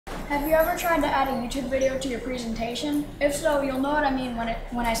Have you ever tried to add a YouTube video to your presentation? If so, you'll know what I mean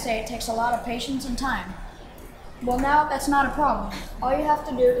when I say it takes a lot of patience and time. Well, now that's not a problem. All you have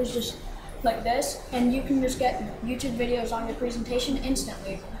to do is just click this, and you can just get YouTube videos on your presentation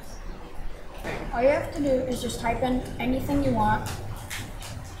instantly. All you have to do is just type in anything you want.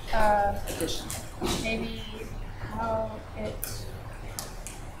 Maybe how it's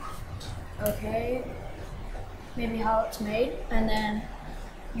okay. Maybe how it's made, and then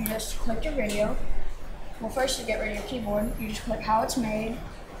you just click your video. Well, first to get rid of your keyboard, you just click how it's made,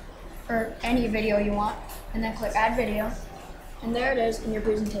 or any video you want, and then click add video, and there it is in your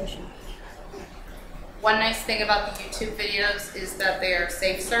presentation. One nice thing about the YouTube videos is that they are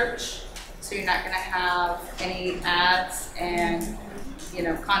safe search, so you're not going to have any ads and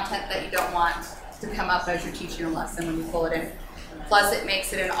content that you don't want to come up as you're teaching a lesson when you pull it in. Plus, it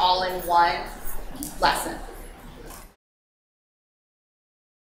makes it an all-in-one lesson.